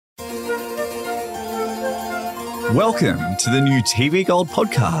Welcome to the new TV Gold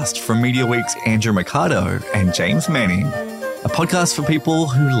podcast from Media Week's Andrew Mercado and James Manning, a podcast for people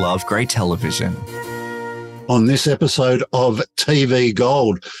who love great television. On this episode of TV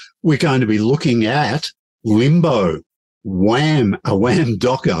Gold, we're going to be looking at Limbo, Wham, a Wham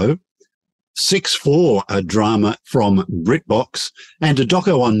doco, 6-4, a drama from BritBox, and a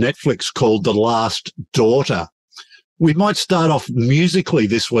doco on Netflix called The Last Daughter. We might start off musically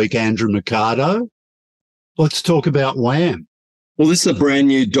this week, Andrew Mercado. Let's talk about Wham. Well, this is a brand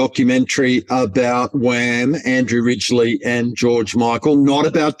new documentary about Wham, Andrew Ridgeley and George Michael, not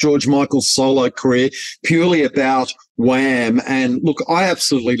about George Michael's solo career, purely about Wham. And look, I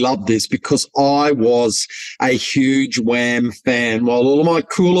absolutely love this because I was a huge Wham fan. While all of my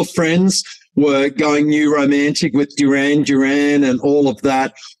cooler friends were going new romantic with Duran Duran and all of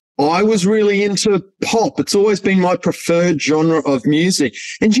that, I was really into pop. It's always been my preferred genre of music.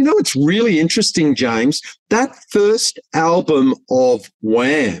 And you know, it's really interesting, James, that first album of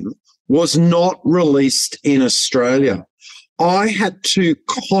Wham was not released in Australia. I had to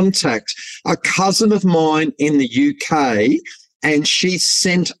contact a cousin of mine in the UK, and she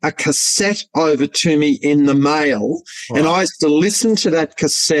sent a cassette over to me in the mail. Wow. And I used to listen to that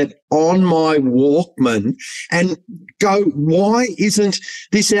cassette on my Walkman and go, why isn't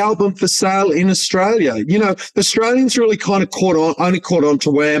this album for sale in Australia? You know, Australians really kind of only caught on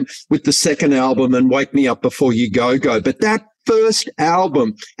to Wham with the second album and Wake Me Up Before You Go Go. But that first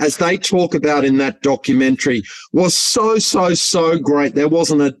album, as they talk about in that documentary, was so great. There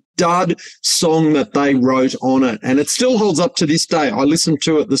wasn't a dud song that they wrote on it, and it still holds up to this day. I listened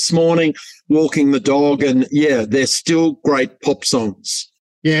to it this morning walking the dog, and yeah, they're still great pop songs.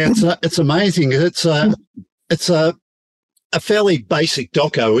 Yeah, it's amazing. It's a fairly basic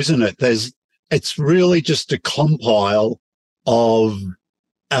doco, isn't it? It's really just a compile of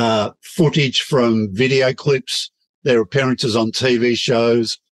footage from video clips, their appearances on TV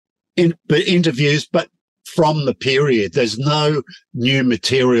shows, interviews, but from the period. There's no new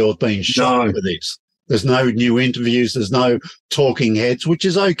material being shown for this. There's no new interviews. There's no talking heads, which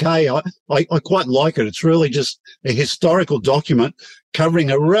is okay. I quite like it. It's really just a historical document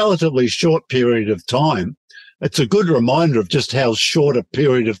covering a relatively short period of time. It's a good reminder of just how short a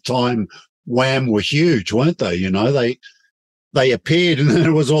period of time Wham were huge, weren't they? You know, they appeared and then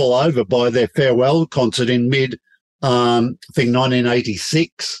it was all over by their farewell concert in I think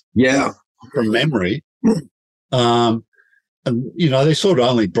 1986. Yeah. From memory. And, you know, they sort of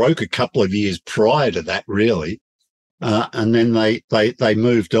only broke a couple of years prior to that, really. And then they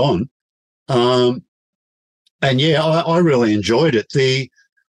moved on. And yeah, I really enjoyed it.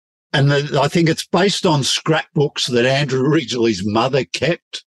 I think it's based on scrapbooks that Andrew Ridgeley's mother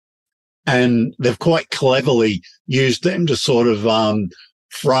kept. And they've quite cleverly used them to sort of,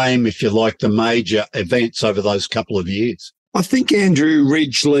 frame, if you like, the major events over those couple of years. I think Andrew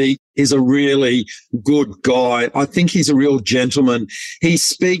Ridgeley is a really good guy. I think he's a real gentleman. He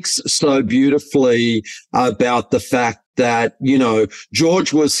speaks so beautifully about the fact that, you know,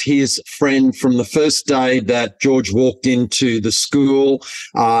 George was his friend from the first day that George walked into the school.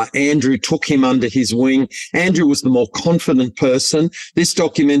 Andrew took him under his wing. Andrew was the more confident person. This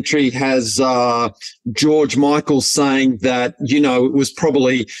documentary has George Michael saying that, you know, it was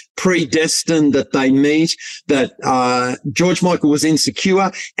probably predestined that they meet, that George Michael was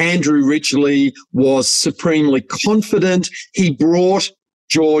insecure. Andrew Ridgeley was supremely confident. He brought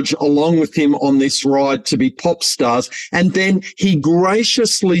George along with him on this ride to be pop stars. And then he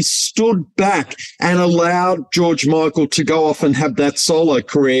graciously stood back and allowed George Michael to go off and have that solo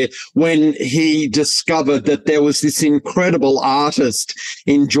career when he discovered that there was this incredible artist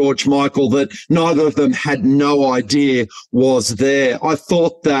in George Michael that neither of them had no idea was there. I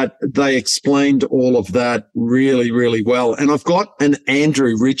thought that they explained all of that really, really well. And I've got an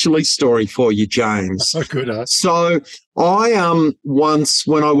Andrew Ridgeley story for you, James. Oh, good. So I once,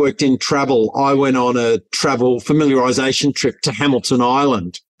 when I worked in travel, I went on a travel familiarization trip to Hamilton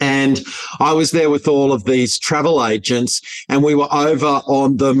Island. And I was there with all of these travel agents, and we were over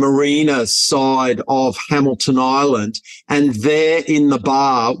on the marina side of Hamilton Island. And there in the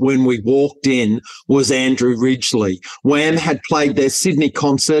bar, when we walked in, was Andrew Ridgeley. Wham had played their Sydney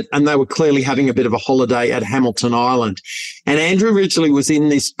concert, and they were clearly having a bit of a holiday at Hamilton Island. And Andrew Ridgeley was in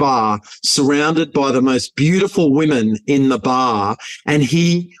this bar, surrounded by the most beautiful women in the bar, and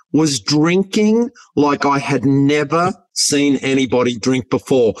he was drinking like I had never seen anybody drink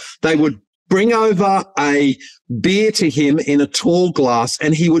before. They would bring over a beer to him in a tall glass,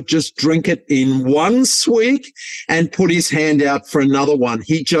 and he would just drink it in one swig and put his hand out for another one.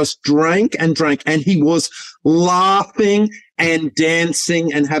 He just drank and drank, and he was laughing and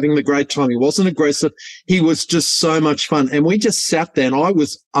dancing and having the great time. He wasn't aggressive. He was just so much fun. And we just sat there and I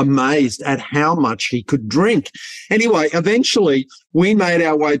was amazed at how much he could drink. Anyway, eventually we made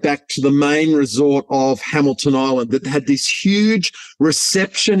our way back to the main resort of Hamilton Island that had this huge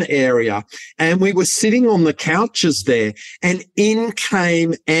reception area. And we were sitting on the couches there and in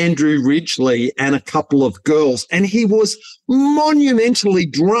came Andrew Ridgeley and a couple of girls. And he was monumentally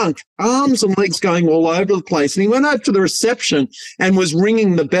drunk, arms and legs going all over the place. And he went over to the reception and was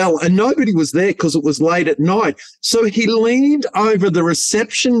ringing the bell and nobody was there because it was late at night. So he leaned over the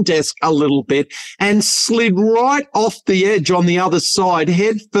reception desk a little bit and slid right off the edge on the other side,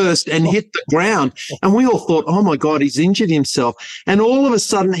 head first, and hit the ground. And we all thought, oh my God, he's injured himself. And all of a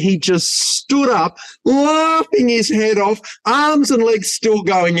sudden he just stood up, laughing his head off, arms and legs still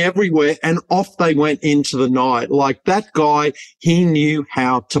going everywhere. And off they went into the night. Like that guy, he knew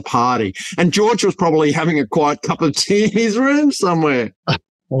how to party. And George was probably having a quiet cup of tea in his room somewhere.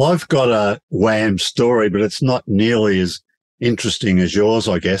 Well, I've got a Wham story, but it's not nearly as interesting as yours,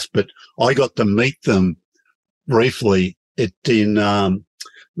 I guess. But I got to meet them briefly I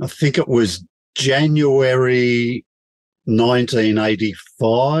think it was January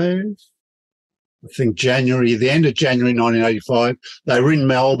 1985. I think the end of January 1985. They were in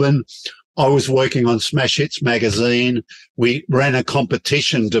Melbourne. I was working on Smash Hits magazine. We ran a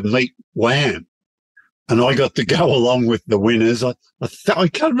competition to meet Wham. And I got to go along with the winners. I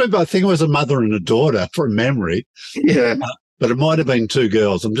can't remember. I think it was a mother and a daughter from memory. Yeah. But it might have been two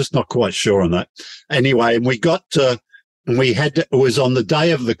girls. I'm just not quite sure on that. Anyway, and it was on the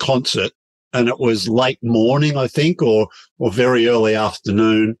day of the concert and it was late morning, I think, or very early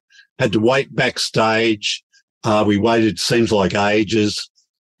afternoon. Had to wait backstage. We waited, seems like ages.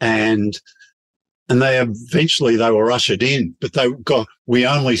 And they were ushered in, but we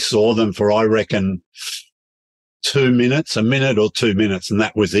only saw them for, I reckon, 2 minutes, a minute or 2 minutes, and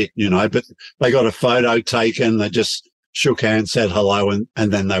that was it, but they got a photo taken. They just shook hands, said hello, and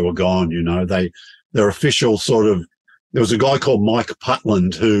then they were gone. Their official there was a guy called Mike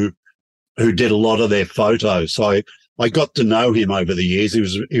Putland who did a lot of their photos. So I got to know him over the years.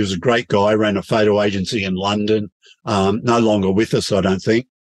 He was a great guy, ran a photo agency in London, no longer with us, I don't think.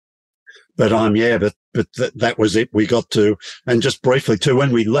 But that was it. We got to, and just briefly too,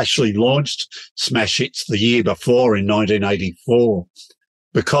 when we actually launched Smash Hits the year before in 1984,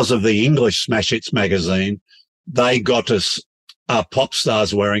 because of the English Smash Hits magazine, they got us pop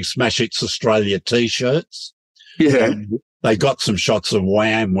stars wearing Smash Hits Australia T-shirts. Yeah. And they got some shots of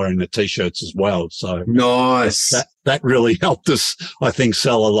Wham wearing the T-shirts as well. So nice. That really helped us, I think,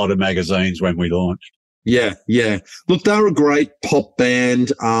 sell a lot of magazines when we launched. Yeah, yeah. Look, they're a great pop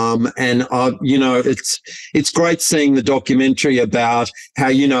band, and it's great seeing the documentary about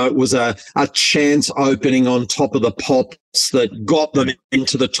how it was a chance opening on Top of the Pops that got them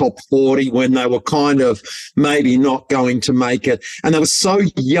into the top 40 when they were kind of maybe not going to make it, and they were so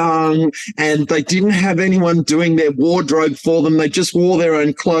young and they didn't have anyone doing their wardrobe for them. They just wore their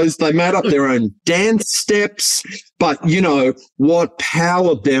own clothes. They made up their own dance steps. But, what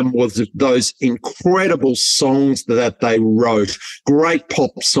powered them was those incredible songs that they wrote, great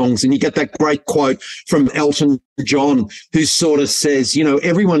pop songs. And you get that great quote from Elton John, who sort of says,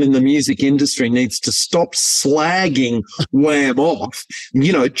 everyone in the music industry needs to stop slagging Wham off.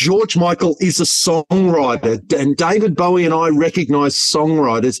 George Michael is a songwriter, and David Bowie and I recognize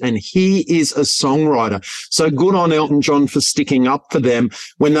songwriters, and he is a songwriter. So good on Elton John for sticking up for them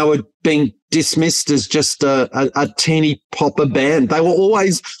when they were being dismissed as just a teeny popper band. They were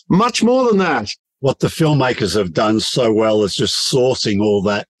always much more than that. What the filmmakers have done so well is just sourcing all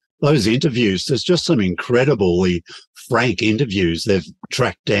those interviews. There's just some incredibly frank interviews they've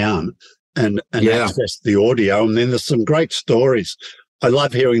tracked down and accessed the audio. And then there's some great stories. I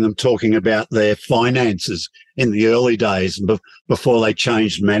love hearing them talking about their finances in the early days before they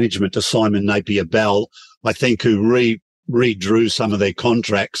changed management to Simon Napier Bell, I think, who redrew some of their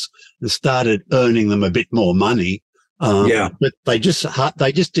contracts and started earning them a bit more money. But they just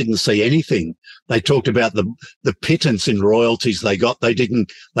didn't see anything. They talked about the pittance in royalties they got. They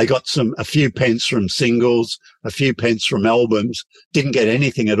got a few pence from singles, a few pence from albums, didn't get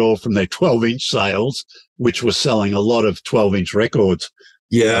anything at all from their 12-inch sales, which was selling a lot of 12-inch records.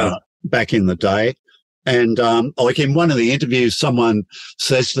 Back in the day. And like in one of the interviews, someone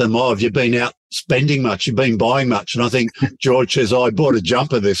says to them, "Oh, have you been out spending much? You've been buying much?" And I think George says, "I bought a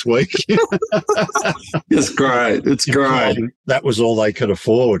jumper this week." It's great. It's great. That was all they could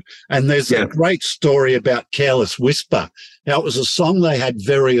afford. And there's a great story about Careless Whisper. Now, it was a song they had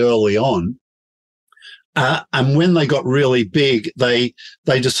very early on. And when they got really big, they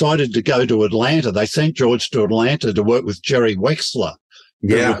decided to go to Atlanta. They sent George to Atlanta to work with Jerry Wexler.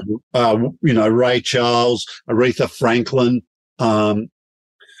 Yeah. Ray Charles, Aretha Franklin. And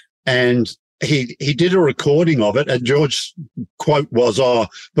he did a recording of it. And George's quote was,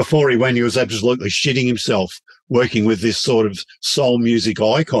 before he went, he was absolutely shitting himself working with this sort of soul music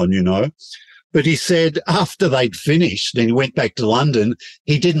icon, But he said after they'd finished and he went back to London,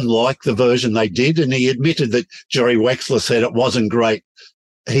 he didn't like the version they did. And he admitted that Jerry Wexler said it wasn't great.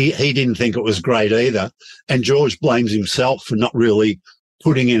 He didn't think it was great either. And George blames himself for not really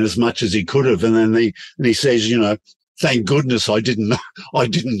putting in as much as he could have. And then he says, thank goodness I didn't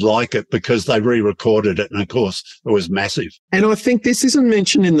like it because they re-recorded it. And of course it was massive. And I think this isn't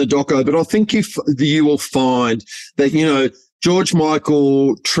mentioned in the doco, but I think you will find that, George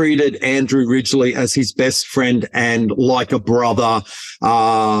Michael treated Andrew Ridgeley as his best friend and like a brother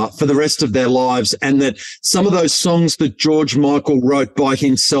for the rest of their lives, and that some of those songs that George Michael wrote by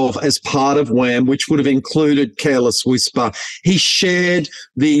himself as part of Wham, which would have included Careless Whisper, he shared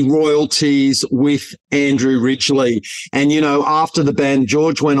the royalties with Andrew Ridgeley. And, after the band,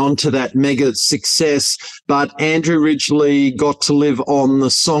 George went on to that mega success, but Andrew Ridgeley got to live on the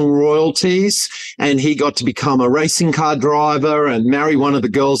song royalties, and he got to become a racing car driver and marry one of the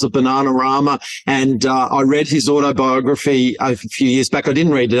girls of Bananarama. And I read his autobiography a few years back. I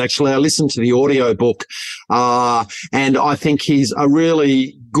didn't read it, actually. I listened to the audio book. And I think he's a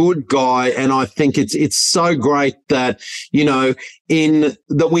really good guy. And I think it's so great that,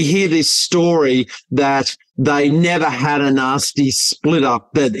 that we hear this story that they never had a nasty split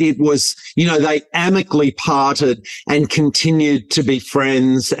up, that it was, they amicably parted and continued to be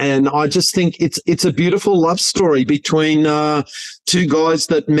friends. And I just think it's a beautiful love story between two guys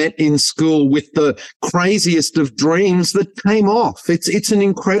that met in school with the craziest of dreams that came off. It's an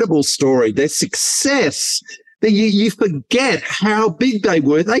incredible story. Their success, you forget how big they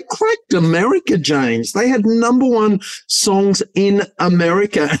were. They cracked America, James. They had #1 songs in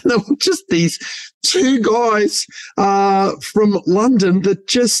America. And they were just these two guys from London that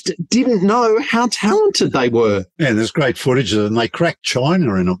just didn't know how talented they were. Yeah, and there's great footage of them. They cracked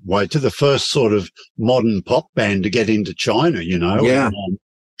China in a way, to the first sort of modern pop band to get into China, Yeah.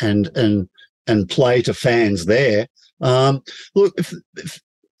 And play to fans there. Look, if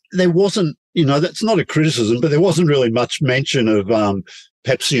there wasn't, that's not a criticism, but there wasn't really much mention of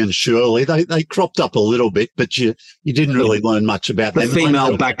Pepsi and Shirley. They cropped up a little bit, but you didn't really learn much about them. The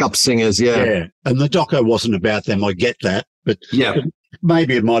female backup singers, yeah. Yeah, and the doco wasn't about them. I get that, but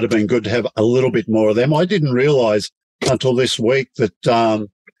maybe it might have been good to have a little bit more of them. I didn't realise until this week that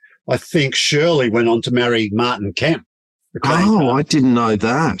I think Shirley went on to marry Martin Kemp. I didn't know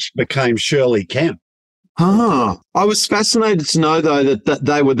that. Became Shirley Kemp. I was fascinated to know, though, that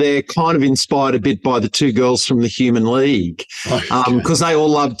they were there kind of inspired a bit by the two girls from the Human League, because they all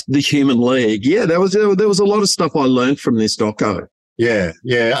loved the Human League. Yeah, there was a lot of stuff I learned from this doco. Yeah.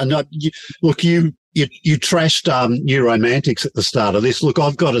 And you trashed New Romantics at the start of this. Look,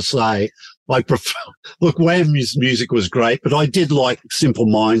 I've got to say, I prefer. Look, Wham's music was great, but I did like Simple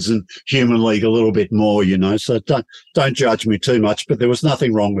Minds and Human League a little bit more, So don't judge me too much. But there was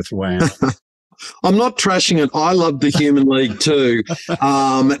nothing wrong with Wham. I'm not trashing it. I love the Human League too.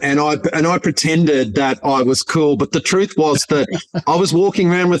 And I pretended that I was cool. But the truth was that I was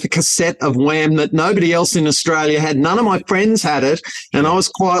walking around with a cassette of Wham that nobody else in Australia had. None of my friends had it. And I was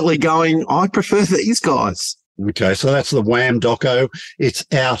quietly going, I prefer these guys. Okay, so that's the Wham doco. It's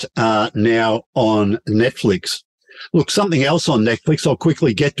out now on Netflix. Look, something else on Netflix, I'll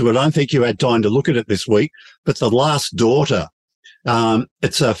quickly get to it. I don't think you had time to look at it this week, but The Last Daughter.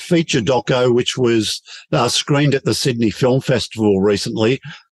 It's a feature doco which was screened at the Sydney Film Festival recently,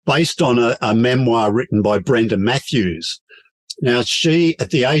 based on a memoir written by Brenda Matthews. Now, she,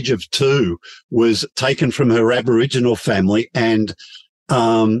 at the age of 2, was taken from her Aboriginal family and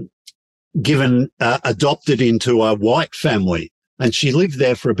adopted into a white family. And she lived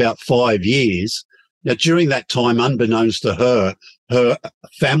there for about 5 years. Now, during that time, unbeknownst to her, her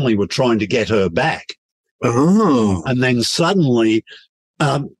family were trying to get her back. Oh. And then suddenly,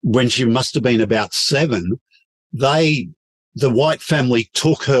 when she must have been about 7, the white family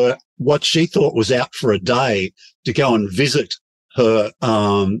took her, what she thought was out for a day, to go and visit her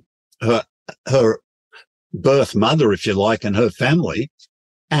birth mother, if you like, and her family.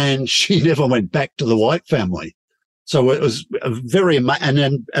 And she never went back to the white family. So it was a very,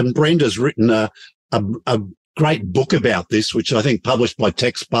 and Brenda's written a great book about this, which I think published by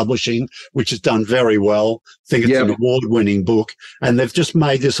Text Publishing, which has done very well. I think it's an award-winning book. And they've just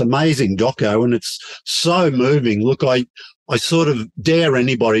made this amazing doco, and it's so moving. Look, I sort of dare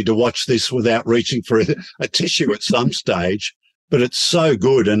anybody to watch this without reaching for a tissue at some stage, but it's so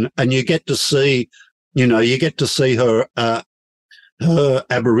good. And you get to see, her, her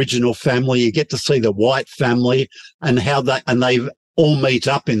Aboriginal family, you get to see the white family and how they all meet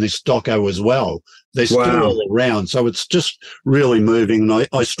up in this doco as well. They're still all around. So it's just really moving. And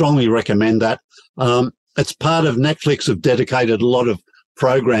I strongly recommend that. It's part of Netflix have dedicated a lot of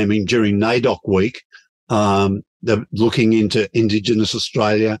programming during NAIDOC week. They're looking into Indigenous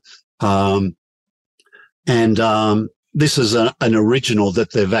Australia. This is an original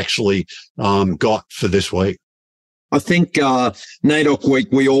that they've actually got for this week. I think NAIDOC Week,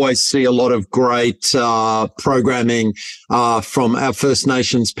 we always see a lot of great programming from our First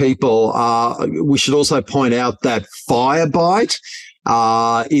Nations people. We should also point out that Firebite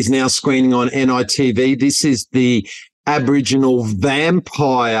is now screening on NITV. This is the Aboriginal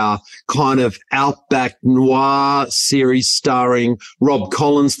vampire kind of outback noir series starring Rob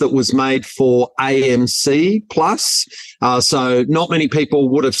Collins that was made for AMC Plus. So not many people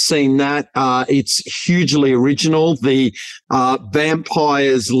would have seen that. It's hugely original. The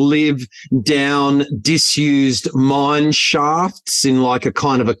vampires live down disused mine shafts in like a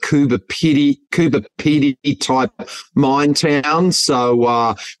kind of a Cooper Pedy type mine town.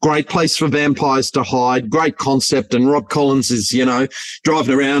 So great place for vampires to hide. Great concept. And Rob Collins is,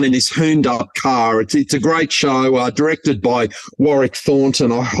 driving around in this hooned up car. It's a great show, directed by Warwick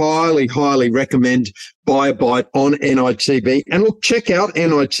Thornton. I highly, highly recommend Buy a Bite on NITV. And look, check out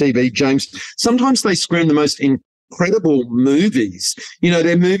NITV, James. Sometimes they screen the most incredible movies.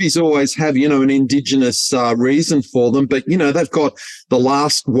 Their movies always have, an Indigenous reason for them. But, they've got The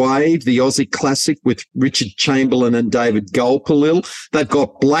Last Wave, the Aussie classic with Richard Chamberlain and David Gulpilil. They've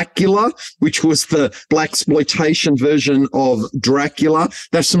got Blackula, which was the blaxploitation version of Dracula.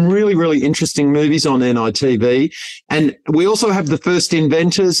 There's some really, really interesting movies on NITV. And we also have The First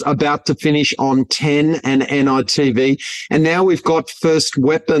Inventors about to finish on 10 and NITV. And now we've got First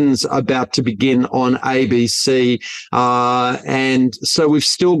Weapons about to begin on ABC. And so we've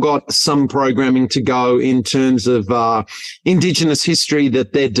still got some programming to go in terms of Indigenous history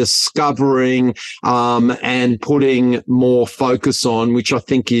that they're discovering and putting more focus on, which I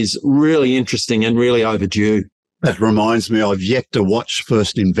think is really interesting and really overdue. That reminds me, I've yet to watch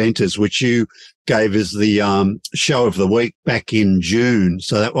First Inventors, which you gave as the show of the week back in June.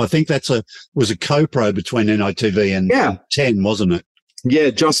 So I think was a co-pro between NITV and 10, wasn't it?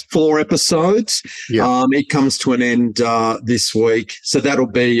 Yeah, just 4 episodes. Yeah. It comes to an end this week. So that'll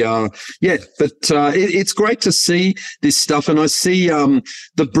be, it's great to see this stuff. And I see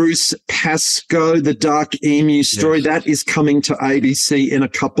the Bruce Pascoe, the Dark Emu story, that is coming to ABC in a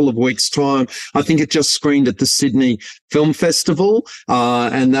couple of weeks' time. I think it just screened at the Sydney Film Festival,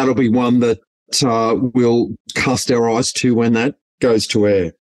 and that'll be one that we'll cast our eyes to when that goes to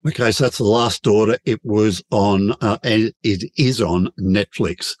air. Okay, so that's The Last Order. It was on, and it is on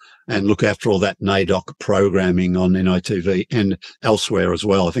Netflix. And look after all that NAIDOC programming on NITV and elsewhere as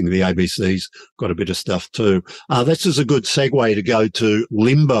well. I think the ABC's got a bit of stuff too. This is a good segue to go to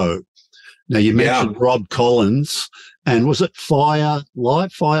Limbo. Now, you mentioned Rob Collins, and was it Fireflight?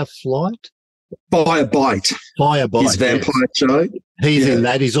 Firebite. His vampire show. He's in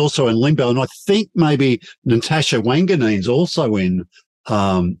that. He's also in Limbo. And I think maybe Natasha Wanganine's also in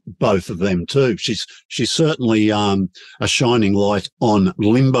both of them too. She's certainly a shining light on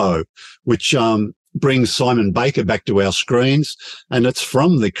Limbo, which brings Simon Baker back to our screens, and it's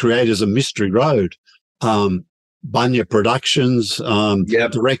from the creators of Mystery Road, Bunya Productions,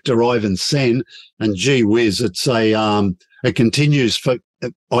 director Ivan Sen, and gee whiz, it's it continues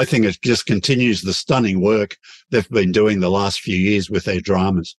I think it just continues the stunning work they've been doing the last few years with their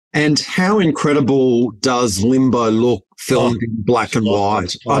dramas. And how incredible does Limbo look filmed in black and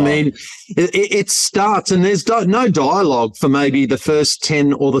white? I mean, it starts and there's no dialogue for maybe the first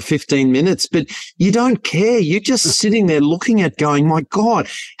 10 or the 15 minutes, but you don't care. You're just sitting there looking at going, my God,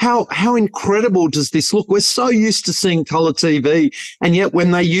 how incredible does this look? We're so used to seeing colour TV, and yet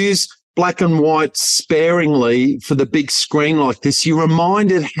when they use black and white sparingly for the big screen like this, you're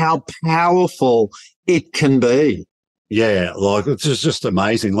reminded how powerful it can be. Yeah, like it's just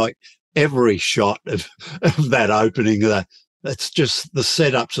amazing. Like every shot of that opening, it's just the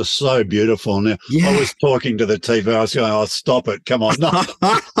setups are so beautiful. Now, I was talking to the TV, I was going, "Oh, stop it! Come on, not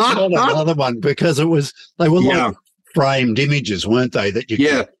another one," because they were like framed images, weren't they? That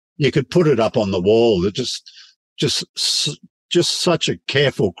you could put it up on the wall. It just such a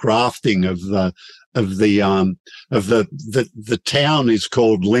careful crafting the town is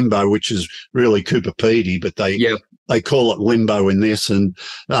called Limbo, which is really Cooper Pedy, but they call it Limbo in this. And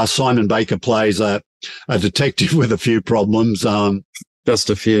Simon Baker plays a detective with a few problems. Just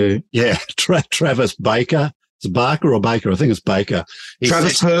a few. Yeah, Travis Baker. It's Barker or Baker? I think it's Baker.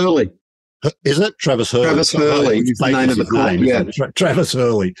 Travis Hurley. Is it? Travis Hurley. Travis Hurley is the name of the court. Yeah. Travis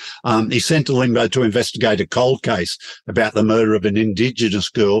Hurley. He's sent to Limbo to investigate a cold case about the murder of an Indigenous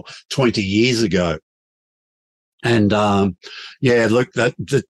girl 20 years ago. And, look,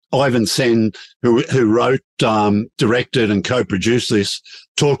 that Ivan Sen, who wrote, directed and co-produced this,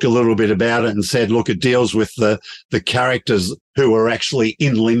 talked a little bit about it and said, look, it deals with the characters who are actually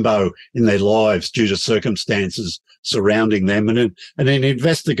in limbo in their lives due to circumstances surrounding them. And it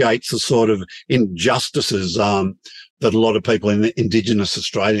investigates the sort of injustices, that a lot of people in the Indigenous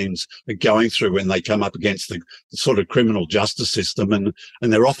Australians are going through when they come up against the sort of criminal justice system. And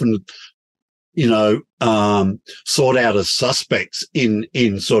they're often, sought out as suspects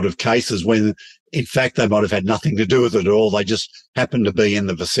in sort of cases when, in fact, they might have had nothing to do with it at all. They just happened to be in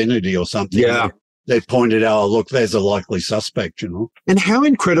the vicinity or something. Yeah. They pointed out, look, there's a likely suspect, And how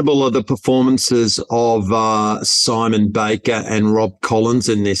incredible are the performances of Simon Baker and Rob Collins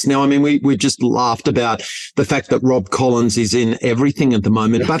in this? Now, I mean, we just laughed about the fact that Rob Collins is in everything at the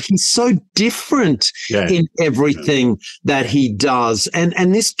moment, but he's so different in everything that he does.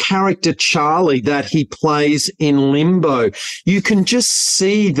 And this character, Charlie, that he plays in Limbo, you can just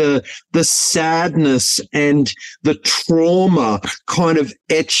see the sadness and the trauma kind of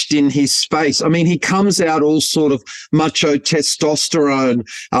etched in his face. I mean, he comes out all sort of macho testosterone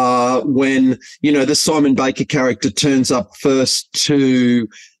when, the Simon Baker character turns up first to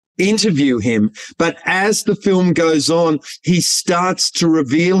interview him. But as the film goes on, he starts to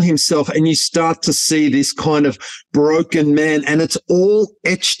reveal himself and you start to see this kind of broken man, and it's all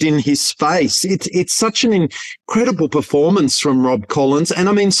etched in his face. It's such an incredible performance from Rob Collins. And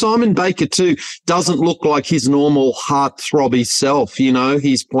I mean, Simon Baker too doesn't look like his normal heartthrobby self.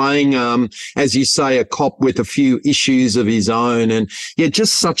 He's playing, as you say, a cop with a few issues of his own, and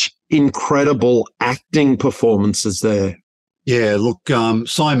just such incredible acting performances there. Yeah, look,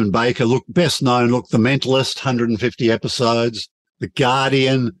 Simon Baker, best known, The Mentalist, 150 episodes. The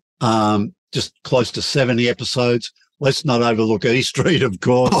Guardian, just close to 70 episodes. Let's not overlook E Street, of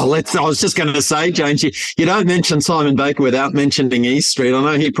course. I was just going to say, James, you don't mention Simon Baker without mentioning E Street. I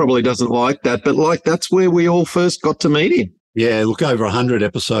know he probably doesn't like that, but that's where we all first got to meet him. Yeah, look, over 100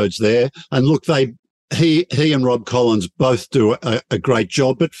 episodes there. And look, he and Rob Collins both do a great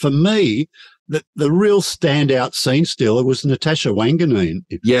job. But for me, the real standout scene stealer was Natasha Wanganeen.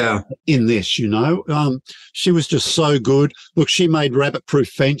 In this, she was just so good. Look, she made Rabbit Proof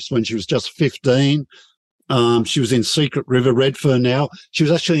Fence when she was just 15. She was in Secret River, Redfern now. She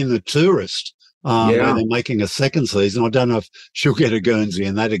was actually in The Tourist, where they're making a second season. I don't know if she'll get a Guernsey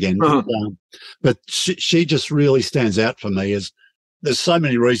in that again. But she just really stands out for me. There's so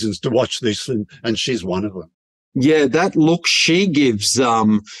many reasons to watch this, and she's one of them. Yeah, that look she gives,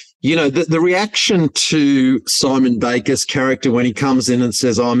 the reaction to Simon Baker's character when he comes in and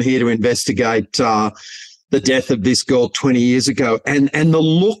says, I'm here to investigate the death of this girl 20 years ago. And the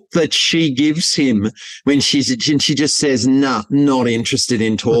look that she gives him when she just says, nah, not interested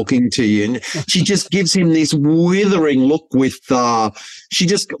in talking to you. And she just gives him this withering look she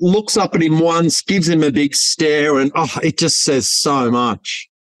just looks up at him once, gives him a big stare, and it just says so much.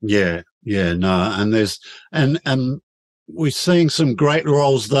 Yeah, no. And we're seeing some great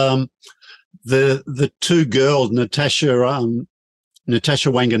roles. The two girls, Natasha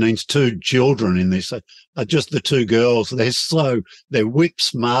Wanganeen's two children in this are just the two girls. They're whip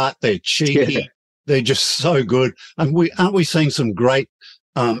smart, they're cheeky, they're just so good. And aren't we seeing some great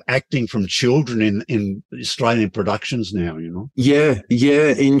acting from children in Australian productions now, Yeah,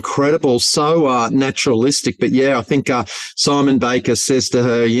 incredible. So naturalistic. But I think Simon Baker says to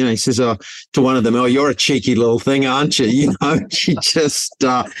her, he says to one of them, oh, you're a cheeky little thing, aren't you? She just,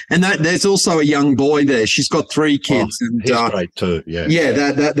 and there's also a young boy there. She's got 3 kids. And he's great too, yeah. Yeah,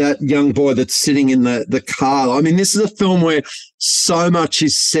 that young boy that's sitting in the car. I mean, this is a film where so much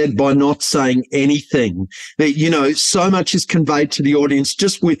is said by not saying anything. That, so much is conveyed to the audience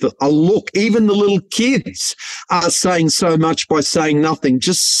just with a look. Even the little kids are saying so much by saying nothing,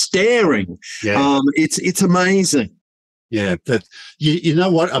 just staring. Yeah. It's amazing. Yeah, that you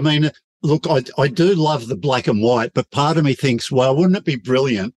know what I mean. Look, I do love the black and white, but part of me thinks, well, wouldn't it be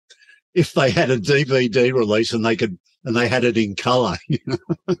brilliant if they had a DVD release and they had it in colour?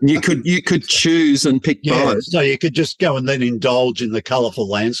 You could choose and pick both. So you could just go and then indulge in the colourful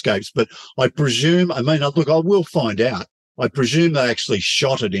landscapes. But I presume, I will find out. I presume they actually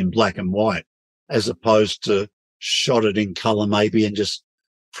shot it in black and white as opposed to shot it in colour maybe and just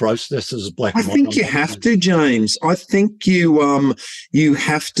processed as black and white? I think you have to, James. I think you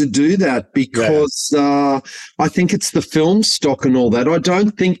have to do that because I think it's the film stock and all that. I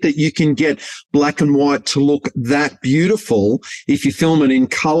don't think that you can get black and white to look that beautiful if you film it in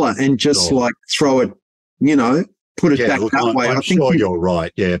colour and just like throw it, put it back that way. I'm sure you're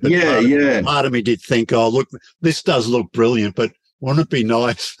right. Yeah. But part of me did think, oh, look, this does look brilliant, but wouldn't it be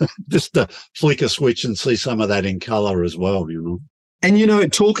nice just to flick a switch and see some of that in colour as well,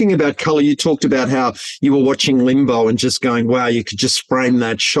 And, talking about colour, you talked about how you were watching Limbo and just going, wow, you could just frame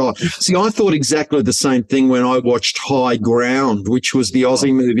that shot. See, I thought exactly the same thing when I watched High Ground, which was the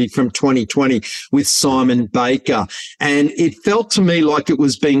Aussie movie from 2020 with Simon Baker. And it felt to me like it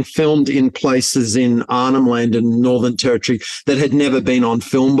was being filmed in places in Arnhem Land and Northern Territory that had never been on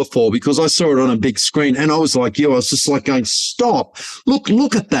film before, because I saw it on a big screen and I was like you. I was just like going, stop. Look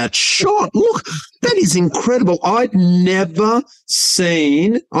at that shot. Look, that is incredible. I'd never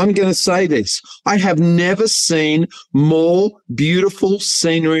seen, I'm going to say this, I have never seen more beautiful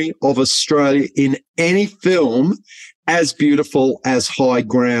scenery of Australia in any film as beautiful as High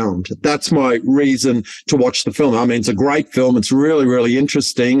Ground. That's my reason to watch the film. I mean, it's a great film. It's really, really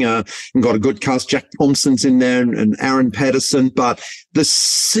interesting. And got a good cast. Jack Thompson's in there and Aaron Patterson, but the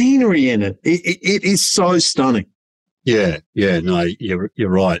scenery in it is so stunning. Yeah, no, you're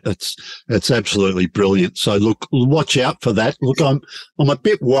right. It's absolutely brilliant. So look, watch out for that. Look, I'm a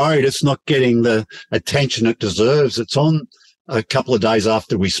bit worried it's not getting the attention it deserves. It's on a couple of days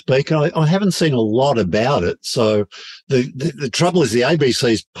after we speak. I haven't seen a lot about it. So the trouble is the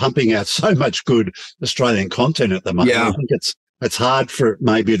ABC is pumping out so much good Australian content at the moment. Yeah. I think it's hard for it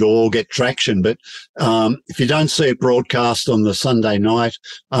maybe to all get traction, but if you don't see it broadcast on the Sunday night,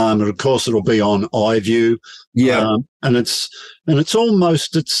 and of course it'll be on iView. Yeah, and it's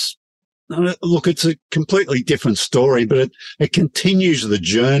a completely different story, but it continues the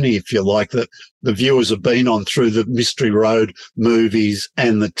journey, if you like, that the viewers have been on through the Mystery Road movies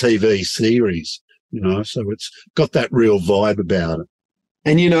and the TV series. So it's got that real vibe about it.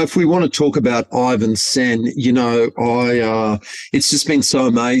 And, if we want to talk about Ivan Sen, it's just been so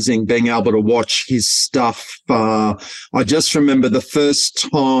amazing being able to watch his stuff. I just remember the first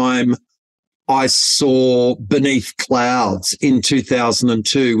time I saw Beneath Clouds in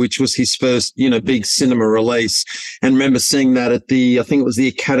 2002, which was his first, big cinema release. And remember seeing that at I think it was the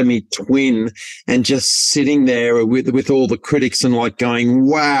Academy Twin, and just sitting there with all the critics and like going,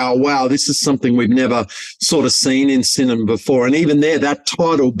 wow, this is something we've never sort of seen in cinema before. And even there, that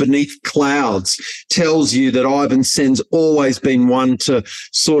title, Beneath Clouds, tells you that Ivan Sen's always been one to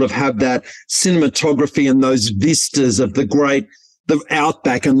sort of have that cinematography and those vistas of the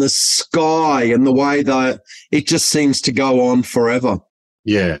outback and the sky and the way that it just seems to go on forever.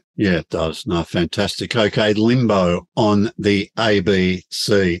 Yeah, it does. No, fantastic. Okay, Limbo on the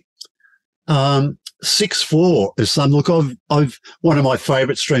ABC. 6/4 is some. Look, I've one of my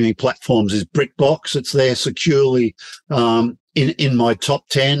favourite streaming platforms is BritBox. It's there securely in my top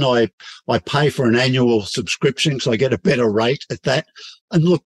 10. I pay for an annual subscription, so I get a better rate at that. And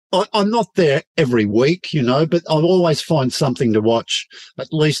look, I'm not there every week, but I'll always find something to watch at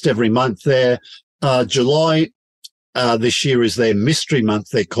least every month there. July this year is their mystery month,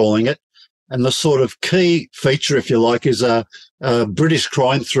 they're calling it. And the sort of key feature, if you like, is a British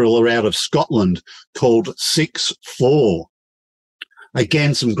crime thriller out of Scotland called 6/4.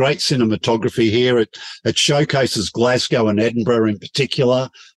 Again, some great cinematography here. It showcases Glasgow and Edinburgh in particular.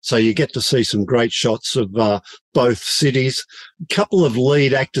 So you get to see some great shots of both cities. A couple of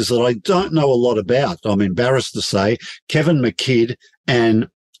lead actors that I don't know a lot about, I'm embarrassed to say, Kevin McKidd and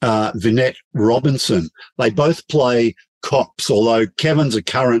Vinette Robinson. They both play cops, although Kevin's a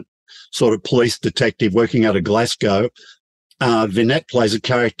current sort of police detective working out of Glasgow. Vinette plays a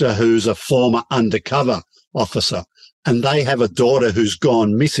character who's a former undercover officer, and they have a daughter who's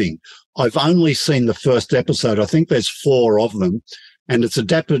gone missing. I've only seen the first episode. I think there's 4 of them, and it's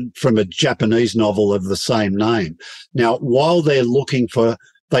adapted from a Japanese novel of the same name. Now, while they're looking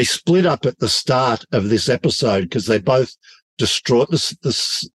they split up at the start of this episode because they're both distraught.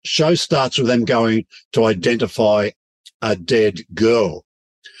 The show starts with them going to identify a dead girl,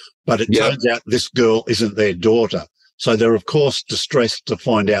 but it turns out this girl isn't their daughter. So they're, of course, distressed to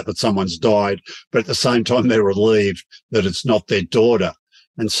find out that someone's died, but at the same time, they're relieved that it's not their daughter.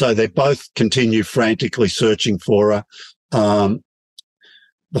 And so they both continue frantically searching for her.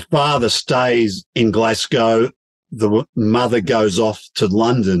 The father stays in Glasgow. The mother goes off to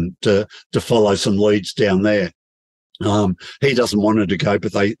London to follow some leads down there. He doesn't want her to go,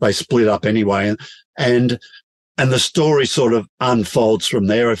 but they split up anyway. And and the story sort of unfolds from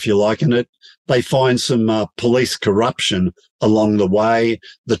there, if you like, and they find some police corruption along the way.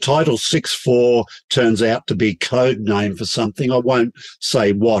 The title 6-4 turns out to be code name for something. I won't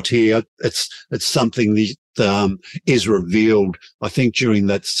say what here. It's something that is revealed, I think, during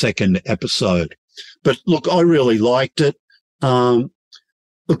that second episode. But look, I really liked it.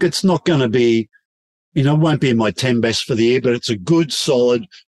 Look, it's not going to be, it won't be in my 10 best for the year, but it's a good, solid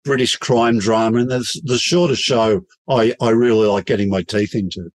British crime drama, and that's the sort of show I really like getting my teeth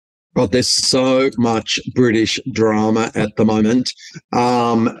into. God, there's so much British drama at the moment.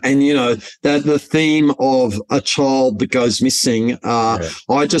 And, that the theme of a child that goes missing.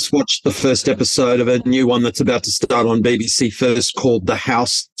 I just watched the first episode of a new one that's about to start on BBC First called The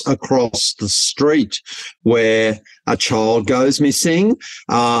House Across the Street, where a child goes missing.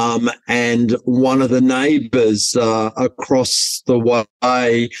 And one of the neighbours across the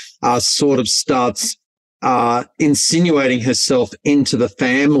way sort of starts insinuating herself into the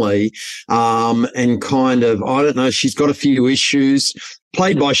family, and kind of, I don't know, she's got a few issues,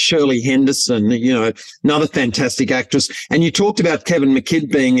 played by Shirley Henderson, another fantastic actress. And you talked about Kevin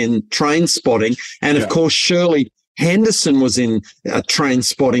McKidd being in Train Spotting. And of course, Shirley Henderson was in Train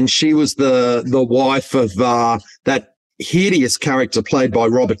Spotting. She was the wife of that hideous character played by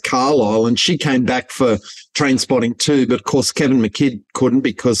Robert Carlyle, and she came back for Train Spotting too, but of course Kevin McKidd couldn't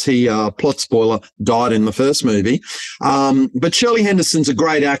because he, plot spoiler, died in the first movie. But Shirley Henderson's a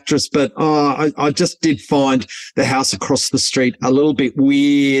great actress, but I just did find The House Across the Street a little bit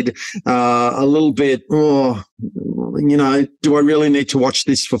weird, a little bit, do I really need to watch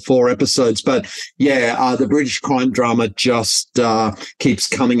this for 4 episodes? But yeah, the British crime drama just keeps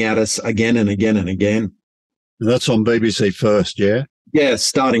coming at us again and again and again. That's on BBC First, yeah? Yeah,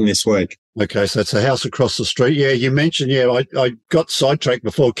 starting this week. Okay, so it's The House Across the Street. Yeah, you mentioned, I got sidetracked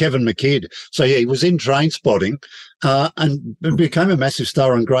before, Kevin McKidd. So, yeah, he was in Train Spotting and became a massive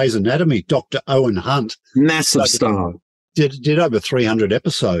star on Grey's Anatomy, Dr. Owen Hunt. Massive star. Did over 300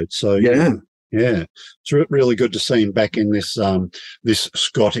 episodes. So, yeah. It's really good to see him back in this this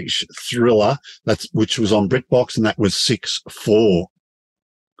Scottish thriller, which was on BritBox, and that was 6-4.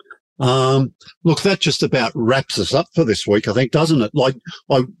 Look, that just about wraps us up for this week, I think, doesn't it? Like,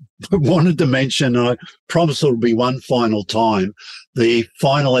 I wanted to mention, I promise it'll be one final time, the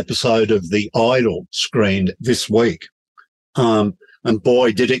final episode of The Idol screened this week. And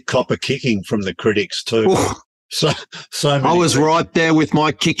boy, did it cop a kicking from the critics too. Oof. So many I was right there with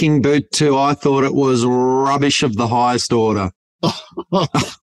my kicking boot too. I thought it was rubbish of the highest order.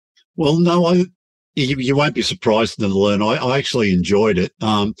 Well, no, you won't be surprised to learn I actually enjoyed it.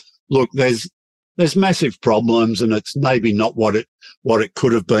 Look, there's massive problems, and it's maybe not what it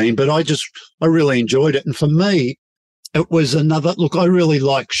could have been, but I really enjoyed it. And for me, it was another look. I really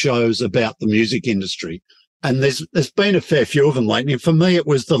like shows about the music industry, and there's been a fair few of them lately. And for me, it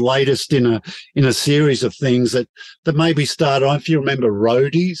was the latest in a series of things that maybe started. If you remember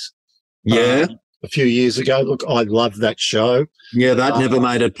Roadies, a few years ago. Look, I love that show. Yeah, that never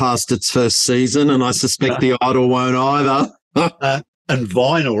made it past its first season, and I suspect The Idol won't either. And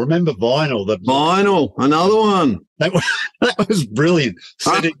Vinyl, remember Vinyl? Vinyl, another one. That was brilliant.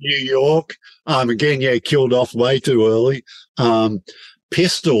 Set in New York. Again, killed off way too early.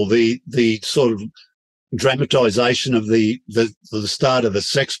 Pistol, the sort of dramatization of the start of the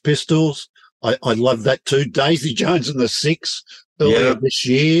Sex Pistols. I love that too. Daisy Jones and the Six earlier this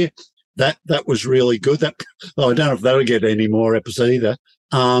year. That was really good. I don't know if that'll get any more episodes either.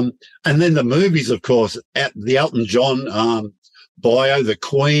 And then the movies, of course, the Elton John bio, the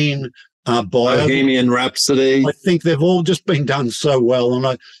Queen bio, Bohemian Rhapsody. I think they've all just been done so well,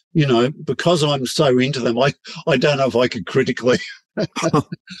 and because I'm so into them, I don't know if I could critically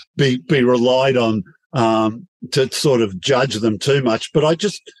be relied on to sort of judge them too much. But I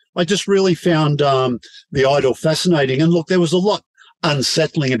just really found The Idol fascinating. And look, there was a lot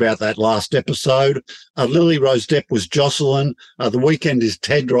unsettling about that last episode. Lily Rose Depp was Jocelyn. The Weeknd is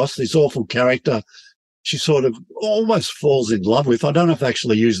Tedros, this awful character she sort of almost falls in love with. I don't know if they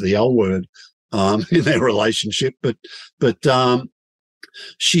actually use the L word in their relationship, but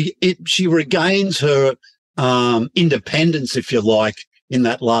she regains her independence, if you like, in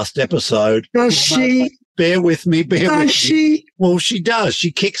that last episode. Does she? Bear with me. Does she? Well, she does.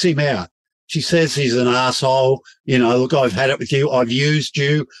 She kicks him out. She says he's an asshole. Look, I've had it with you. I've used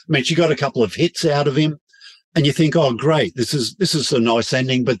you. I mean, she got a couple of hits out of him. And you think, oh, great, this is a nice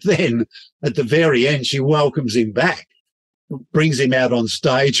ending. But then at the very end, she welcomes him back, brings him out on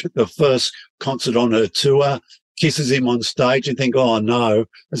stage at the first concert on her tour, kisses him on stage, and think, oh, no,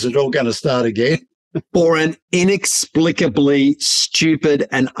 is it all going to start again? for an inexplicably stupid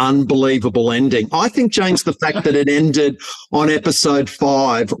and unbelievable ending. I think, James, the fact that it ended on episode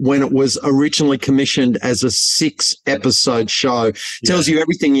 5 when it was originally commissioned as a 6-episode show tells you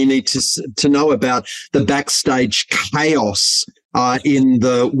everything you need to know about the backstage chaos in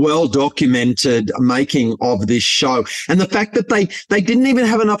the well-documented making of this show. And the fact that they didn't even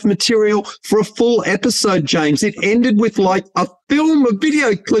have enough material for a full episode, James. It ended with like a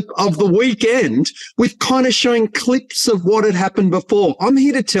video clip of the weekend with kind of showing clips of what had happened before. I'm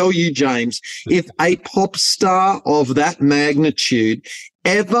here to tell you, James, if a pop star of that magnitude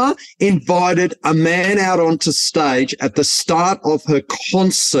ever invited a man out onto stage at the start of her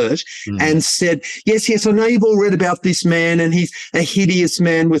concert and said, yes, I know you've all read about this man and he's a hideous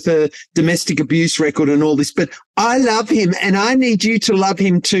man with a domestic abuse record and all this, but I love him and I need you to love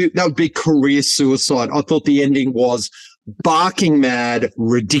him too. That would be career suicide. I thought the ending was barking mad,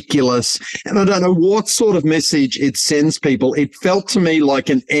 ridiculous, and I don't know what sort of message it sends people. It felt to me like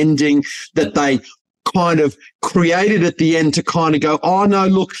an ending that they kind of created at the end to kind of go, oh no,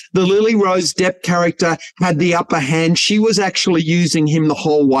 look, the Lily Rose Depp character had the upper hand. She was actually using him the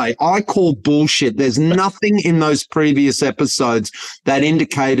whole way. I call bullshit. There's nothing in those previous episodes that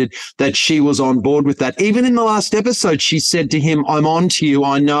indicated that she was on board with that. Even in the last episode, she said to him, I'm on to you.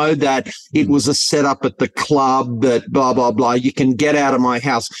 I know that it was a setup at the club, that blah, blah, blah. You can get out of my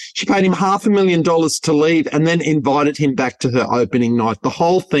house. She paid him $500,000 to leave and then invited him back to her opening night. The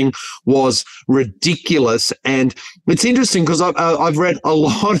whole thing was ridiculous. And it's interesting because I've read a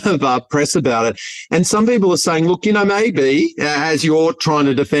lot of press about it. And some people are saying, look, maybe, as you're trying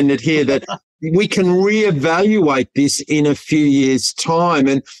to defend it here, that we can reevaluate this in a few years' time.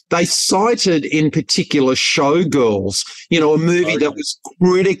 And they cited in particular Showgirls, a movie that was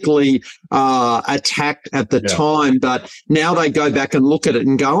critically attacked at the time. But now they go back and look at it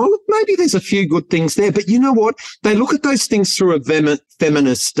and go, oh, look, maybe there's a few good things there. But you know what? They look at those things through a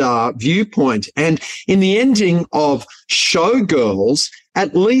feminist viewpoint. And in the ending of Showgirls,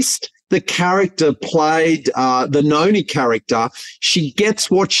 at least the character played, the Noni character, she gets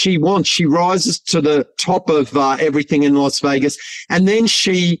what she wants. She rises to the top of everything in Las Vegas, and then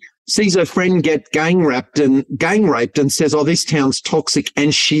she sees her friend get gang raped and says, oh, this town's toxic,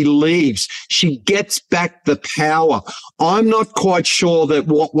 and she leaves. She gets back the power. I'm not quite sure that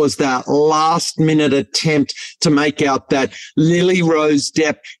what was that last minute attempt to make out that Lily Rose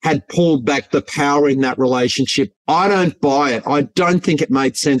Depp had pulled back the power in that relationship. I don't buy it. I don't think it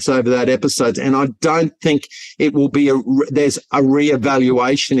made sense over that episode. And I don't think it will be there's a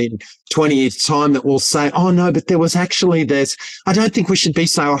reevaluation in 20 years time that will say, oh no, but there was actually this. I don't think we should be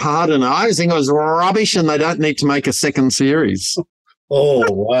so hard on it. I think it was rubbish and they don't need to make a second series. Oh,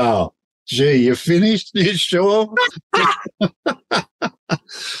 wow. Gee, you finished? You sure?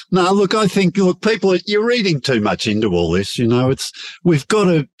 No, look, I think, people, you're reading too much into all this. We've got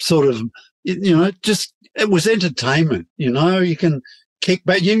to sort of, it was entertainment, you can kick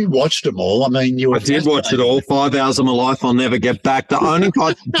back. You watched them all. I mean, I did watch it all. 5 hours of my life I'll never get back. The only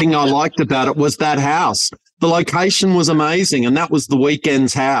thing I liked about it was that house. The location was amazing, and that was the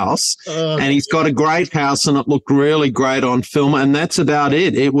Weeknd's house. And he's got a great house, and it looked really great on film, and that's about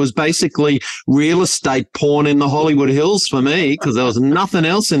it. It was basically real estate porn in the Hollywood Hills for me, because there was nothing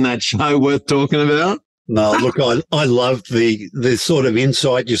else in that show worth talking about. No, look, I loved the sort of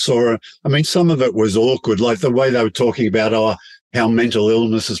insight you saw. I mean, some of it was awkward, like the way they were talking about how mental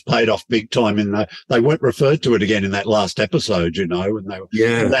illness has paid off big time. They weren't referred to it again in that last episode, and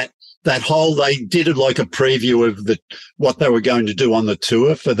that whole, they did it like a preview of what they were going to do on the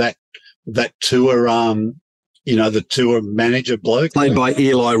tour for that tour, the tour manager bloke. Played by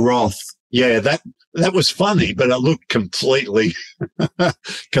Eli Roth. Yeah, that was funny, but it looked completely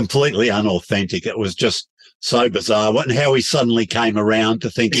unauthentic. It was just so bizarre. And how he suddenly came around to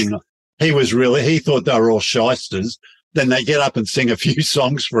thinking he thought they were all shysters. Then they get up and sing a few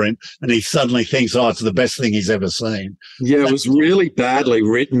songs for him, and he suddenly thinks, oh, it's the best thing he's ever seen. Yeah, it was really badly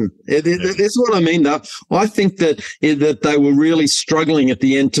written. That's what I mean, though. I think that they were really struggling at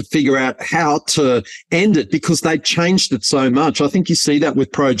the end to figure out how to end it, because they changed it so much. I think you see that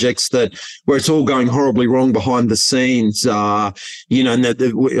with projects where it's all going horribly wrong behind the scenes. And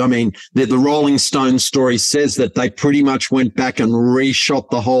the Rolling Stones story says that they pretty much went back and reshot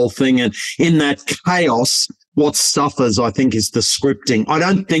the whole thing. And in that chaos, what suffers, I think, is the scripting. I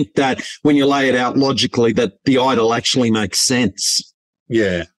don't think that when you lay it out logically that The Idol actually makes sense.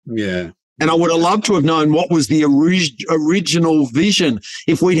 Yeah, yeah. And I would have loved to have known what was the original vision.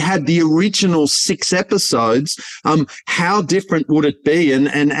 If we'd had the original 6 episodes, how different would it be?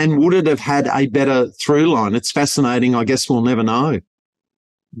 And would it have had a better through line? It's fascinating. I guess we'll never know.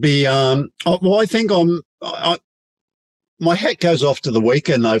 Well, I think my hat goes off to The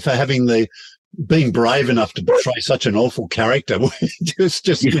Weeknd though for being brave enough to portray such an awful character. It's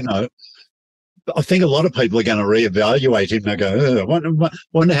just, you know, I think a lot of people are going to reevaluate him and go,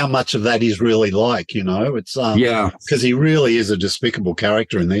 wonder how much of that he's really like, you know. It's because he really is a despicable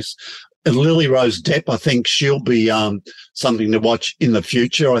character in this. And Lily Rose Depp, I think she'll be something to watch in the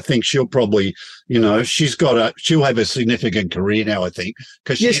future. I think she'll probably, you know, she'll have a significant career now, I think.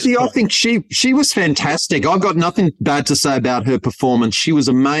 I think she was fantastic. I've got nothing bad to say about her performance. She was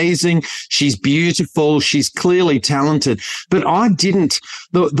amazing. She's beautiful. She's clearly talented. But I didn't.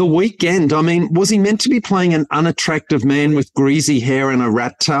 The Weeknd, I mean, was he meant to be playing an unattractive man with greasy hair and a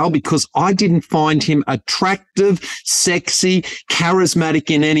rat tail? Because I didn't find him attractive, sexy,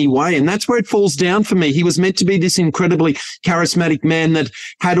 charismatic in any way. And that's where it falls down for me. He was meant to be this incredibly charismatic man that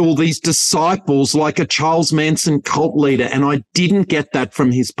had all these disciples like a Charles Manson cult leader, and I didn't get that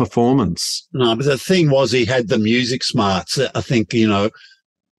from his performance. No, but the thing was he had the music smarts. I think, you know,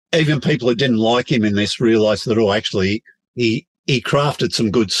 even people who didn't like him in this realised that, actually, he crafted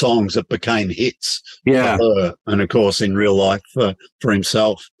some good songs that became hits for her and, of course, in real life for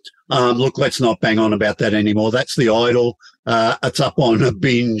himself. Look, let's not bang on about that anymore. That's The Idol. It's up on a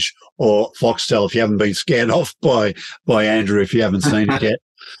Binge or Foxtel if you haven't been scared off by Andrew if you haven't seen it yet.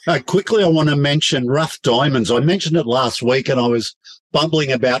 Quickly, I want to mention Rough Diamonds. I mentioned it last week and I was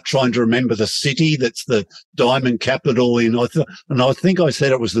bumbling about trying to remember the city that's the diamond capital and I think I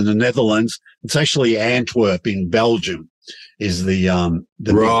said it was in the Netherlands. It's actually Antwerp in Belgium. Is the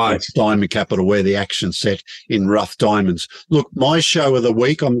right diamond capital where the action's set in Rough Diamonds. Look, my show of the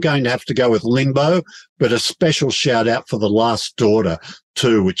week, I'm going to have to go with Limbo, but a special shout out for The Last Daughter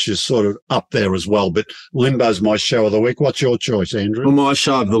too, which is sort of up there as well. But Limbo's my show of the week. What's your choice, Andrew? Well, my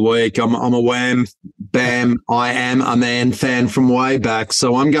show of the week, I'm a Wham, Bam, I am a man fan from way back.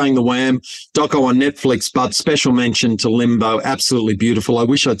 So I'm going the Wham doco on Netflix, but special mention to Limbo. Absolutely beautiful. I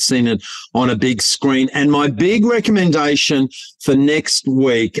wish I'd seen it on a big screen. And my big recommendation for next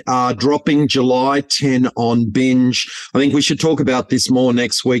week, dropping July 10 on Binge. I think we should talk about this more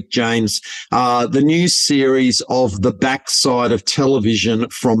next week, James. The new series of The Backside of Television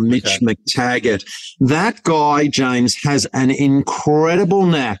from Mitch McTaggart. That guy, James, has an incredible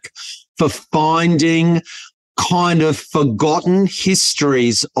knack for finding kind of forgotten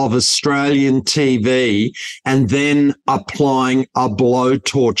histories of Australian TV and then applying a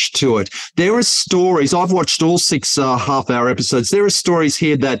blowtorch to it. There are stories, I've watched all 6 half-hour episodes. There are stories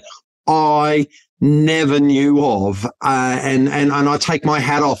here that I never knew of. And I take my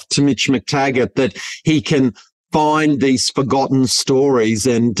hat off to Mitch McTaggart that he can find these forgotten stories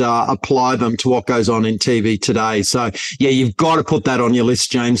and apply them to what goes on in TV today. So, yeah, you've got to put that on your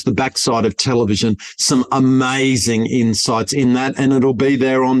list, James. The Backside of Television, some amazing insights in that, and it'll be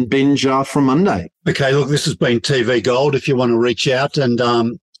there on Binge from Monday. Okay, look, this has been TV Gold. If you want to reach out and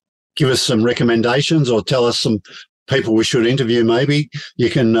give us some recommendations or tell us some people we should interview maybe, you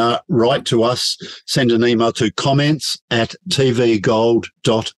can write to us, send an email to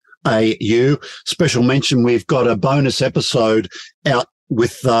comments@tvgold.com. Special mention, we've got a bonus episode out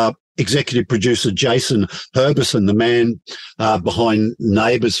with executive producer Jason Herbison, the man behind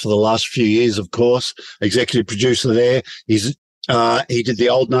Neighbours for the last few years, of course, executive producer there. He did the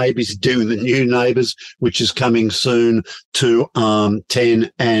old Neighbours, he's doing the new Neighbours, which is coming soon to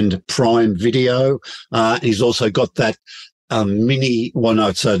 10 and Prime Video. He's also got that he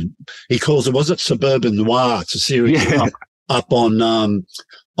calls it, was it Suburban Noir? It's a series up on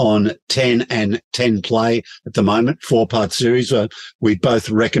 10 and 10 Play at the moment, 4-part series. We both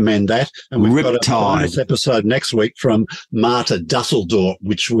recommend that. And we've got a bonus episode next week from Marta Dusseldorp,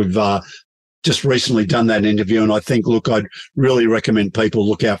 which we've just recently done that interview. And I think, look, I'd really recommend people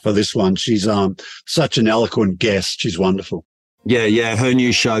look out for this one. She's such an eloquent guest. She's wonderful. Yeah. Her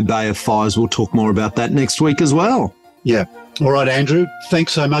new show, Bay of Fires, we'll talk more about that next week as well. Yeah. All right, Andrew,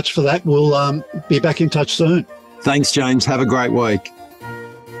 thanks so much for that. We'll be back in touch soon. Thanks, James. Have a great week.